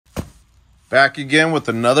Back again with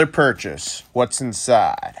another purchase. What's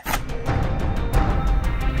inside?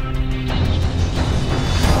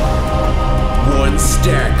 One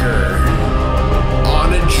stacker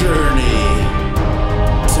on a journey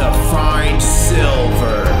to find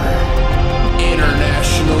silver.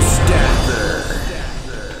 International Stacker.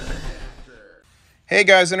 Hey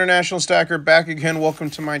guys, International Stacker back again. Welcome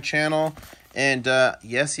to my channel. And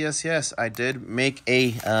yes, I did make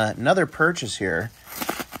another purchase here.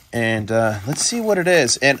 And let's see what it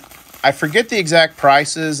is. And I forget the exact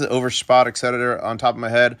prices, the overspot, etc. on top of my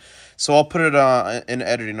head. So I'll put it in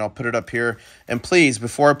editing. I'll put it up here. And please,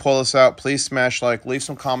 before I pull this out, please smash like, leave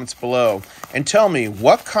some comments below. And tell me,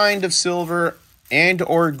 what kind of silver and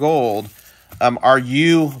or gold are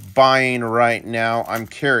you buying right now? I'm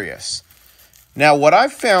curious. Now, what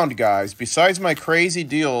I've found, guys, besides my crazy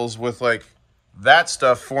deals with like that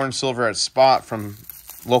stuff, foreign silver at spot from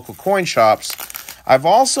local coin shops, I've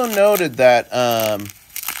also noted that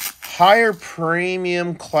higher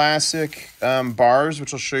premium classic bars,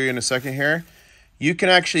 which I'll show you in a second here, you can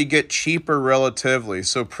actually get cheaper relatively.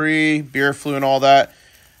 So pre-beer flu and all that,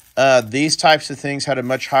 these types of things had a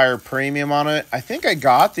much higher premium on it. I think I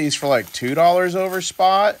got these for like $2 over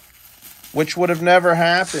spot, which would have never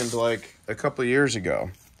happened like a couple of years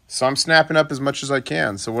ago. So I'm snapping up as much as I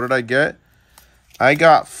can. So what did I get? I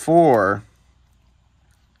got 4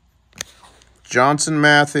 Johnson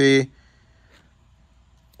Matthey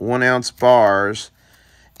 1 ounce bars,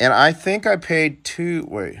 and I think I paid I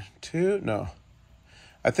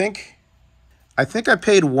think I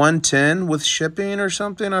paid $110 with shipping or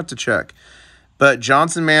something. I have to check. But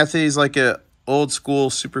Johnson Matthey is like a old school,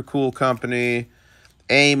 super cool company.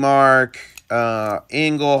 A-Mark,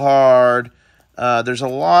 Engelhard. There's a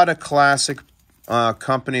lot of classic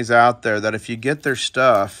companies out there that if you get their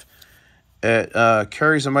stuff, it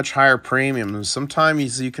carries a much higher premium.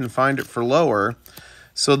 Sometimes you can find it for lower.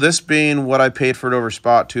 So this being what I paid for it over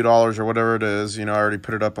spot, $2 or whatever it is. You know, I already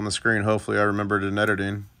put it up on the screen. Hopefully I remembered it in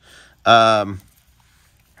editing. That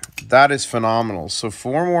is phenomenal. So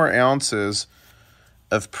 4 more ounces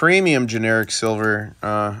of premium generic silver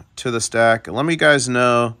to the stack. Let me guys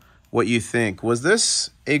know what you think. Was this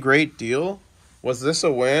a great deal? Was this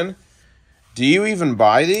a win? Do you even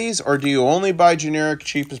buy these, or do you only buy generic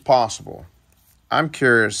cheap as possible? I'm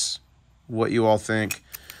curious what you all think.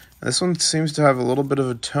 This one seems to have a little bit of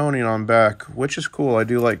a toning on back, which is cool. I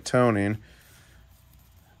do like toning.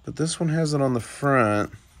 But this one has it on the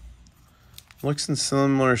front. Looks in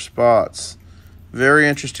similar spots. Very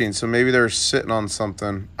interesting. So maybe they're sitting on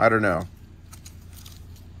something. I don't know.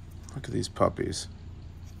 Look at these puppies.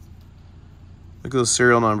 Look at those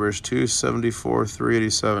serial numbers. 274,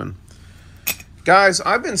 387. Guys,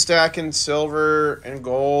 I've been stacking silver and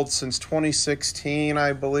gold since 2016,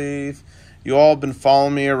 I believe. You all have been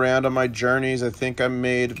following me around on my journeys. I think I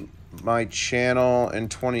made my channel in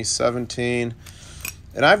 2017.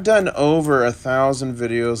 And I've done over 1,000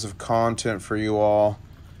 videos of content for you all.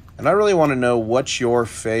 And I really want to know what's your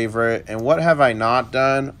favorite and what have I not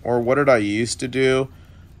done or what did I used to do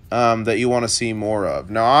that you want to see more of.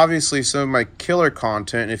 Now, obviously, some of my killer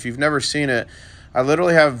content, if you've never seen it, I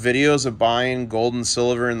literally have videos of buying gold and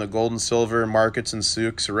silver in the gold and silver markets and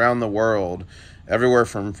souks around the world. Everywhere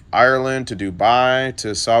from Ireland to Dubai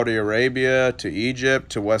to Saudi Arabia to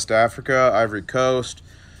Egypt to West Africa, Ivory Coast.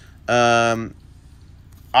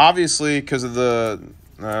 Obviously, because of the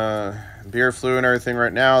beer flu and everything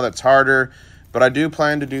right now, that's harder. But I do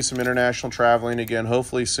plan to do some international traveling again,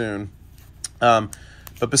 hopefully soon.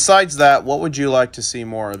 But besides that, what would you like to see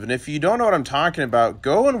more of? And if you don't know what I'm talking about,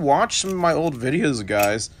 go and watch some of my old videos,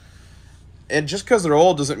 guys. And just because they're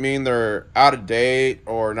old doesn't mean they're out of date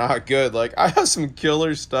or not good. Like, I have some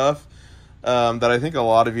killer stuff that I think a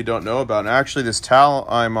lot of you don't know about. And actually, this towel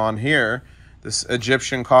I'm on here, this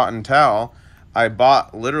Egyptian cotton towel, I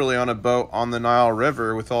bought literally on a boat on the Nile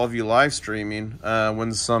River with all of you live streaming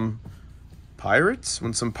when some pirates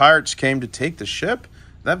came to take the ship.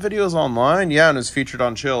 That video is online, yeah, and it's featured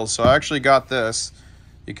on Chills. So I actually got this.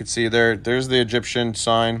 You can see there's the Egyptian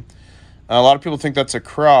sign. A lot of people think that's a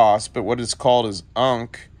cross, but what it's called is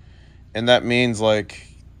Ankh, and that means like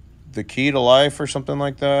the key to life or something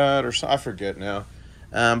like that, or I forget now.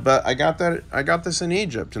 But I got this in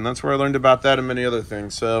Egypt, and that's where I learned about that and many other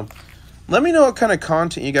things. So let me know what kind of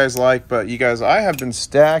content you guys like. But you guys, I have been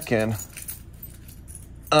stacking,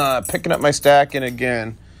 picking up my stacking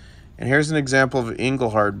again. And here's an example of an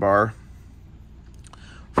Engelhard bar.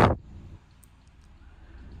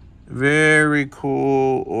 Very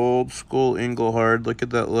cool, old school Engelhard. Look at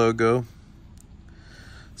that logo.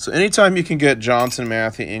 So anytime you can get Johnson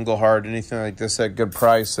Matthey, Engelhard, anything like this at good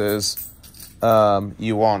prices,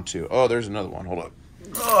 you want to. Oh, there's another one. Hold up.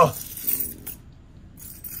 Oh.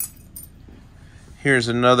 Here's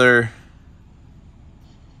another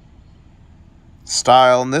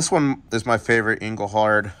style, and this one is my favorite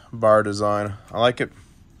Engelhard bar design. I like it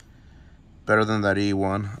better than that E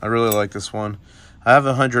one. I really like this one. I have a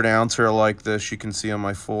 100 ouncer like this. You can see on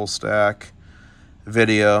my full stack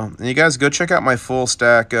video, and you guys go check out my full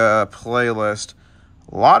stack playlist.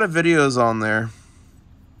 A lot of videos on there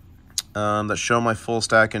that show my full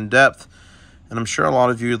stack in depth, and I'm sure a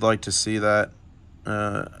lot of you would like to see that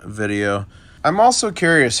video. I'm also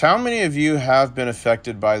curious, how many of you have been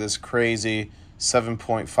affected by this crazy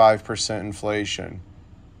 7.5% inflation?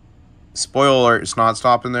 Spoiler alert, it's not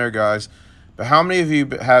stopping there, guys. But how many of you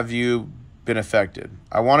have you been affected?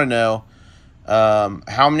 I want to know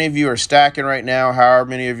how many of you are stacking right now, how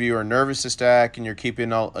many of you are nervous to stack, and you're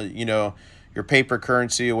keeping all, your paper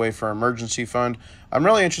currency away for emergency fund. I'm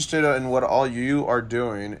really interested in what all you are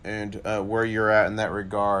doing and where you're at in that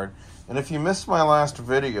regard. And if you missed my last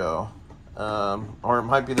video, or it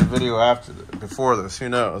might be the video before this, who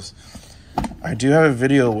knows? I do have a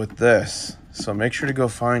video with this, so make sure to go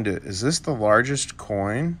find it. Is this the largest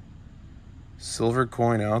silver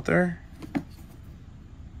coin out there?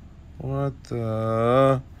 What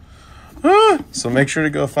the? So make sure to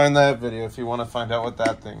go find that video if you want to find out what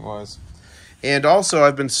that thing was. And also,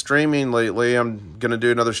 I've been streaming lately. I'm going to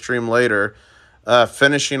do another stream later,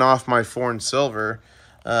 finishing off my foreign silver.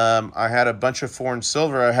 I had a bunch of foreign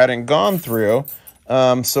silver I hadn't gone through.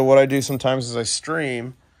 So what I do sometimes is I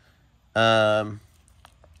stream, and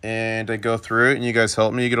I go through it, and you guys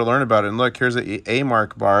help me. You get to learn about it. And look, here's an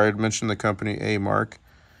A-Mark bar. I'd mentioned the company A-Mark.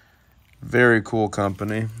 Very cool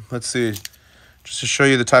company. Let's see. Just to show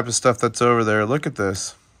you the type of stuff that's over there. Look at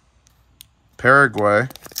this. Paraguay.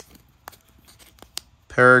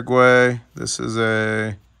 This is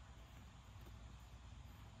I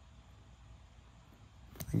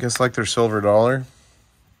guess like their silver dollar.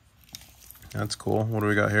 That's cool. What do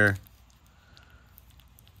we got here?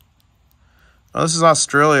 Oh, this is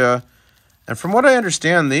Australia. And from what I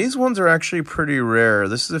understand, these ones are actually pretty rare.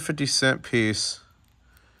 This is a 50-cent piece.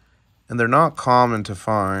 And they're not common to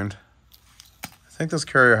find. I think those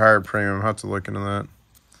carry a higher premium. I'll have to look into that.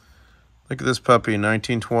 Look at this puppy,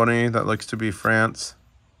 1920. That looks to be France.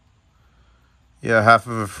 Yeah, half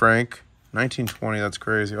of a franc. 1920, that's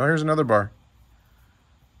crazy. Oh, here's another bar.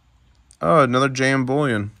 Oh, another JM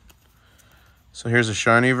bullion. So here's a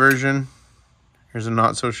shiny version. Here's a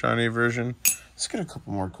not so shiny version. Let's get a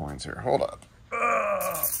couple more coins here. Hold up.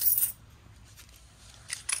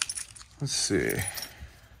 Let's see.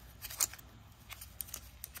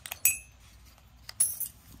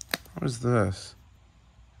 What is this?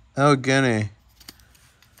 Oh, Guinea.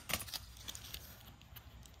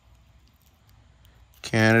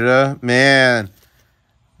 Canada. Man,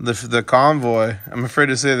 the convoy. I'm afraid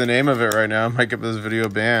to say the name of it right now. I might get this video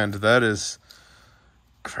banned. That is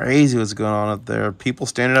crazy what's going on up there. People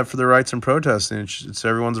standing up for their rights and protesting. It's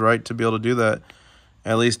everyone's right to be able to do that,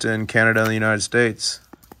 at least in Canada and the United States.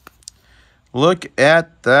 Look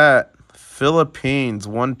at that. Philippines,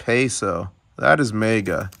 1 peso. That is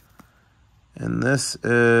mega. And this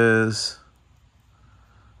is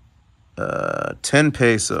 10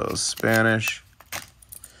 pesos, Spanish.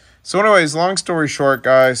 So anyways, long story short,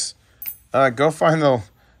 guys, go find the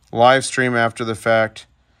live stream after the fact.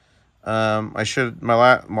 My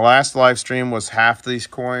last live stream was half these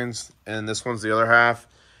coins, and this one's the other half.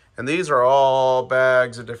 And these are all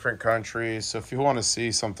bags of different countries. So if you want to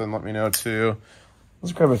see something, let me know too.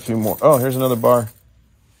 Let's grab a few more. Oh, here's another bar.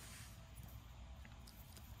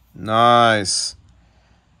 Nice.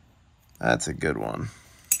 That's a good one.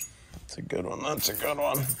 That's a good one. That's a good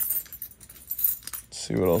one. Let's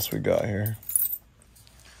see what else we got here.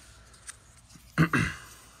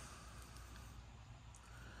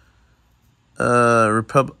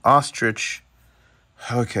 Ostrich.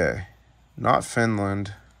 Okay. Not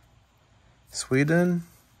Finland. Sweden?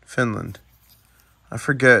 Finland. I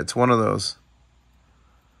forget. It's one of those.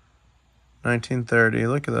 1930.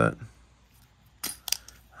 Look at that.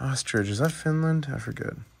 Ostrich. Is that Finland? I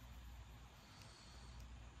forget.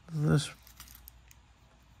 This.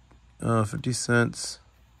 50 cents.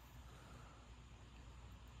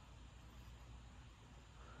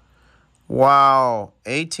 Wow.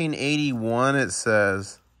 1881 it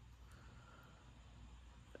says.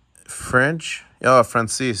 French? Oh,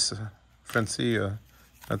 Francis. Francia.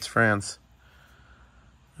 That's France.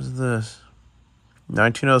 What's this?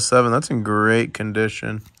 1907. That's in great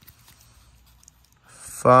condition.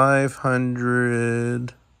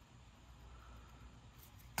 500.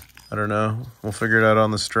 I don't know. We'll figure it out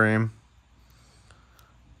on the stream.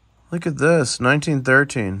 Look at this,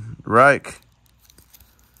 1913, Reich.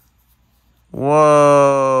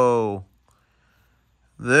 Whoa.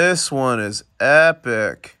 This one is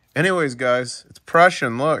epic. Anyways, guys, it's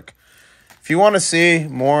Prussian, look. If you want to see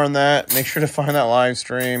more on that, make sure to find that live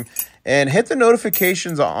stream. And hit the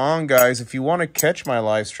notifications on, guys, if you want to catch my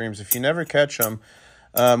live streams. If you never catch them,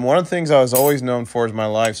 one of the things I was always known for is my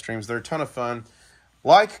live streams. They're a ton of fun.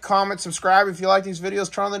 Like, comment, subscribe if you like these videos.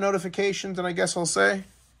 Turn on the notifications, and I guess I'll say,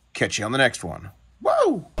 catch you on the next one.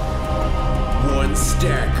 Whoa! One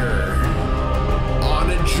stacker.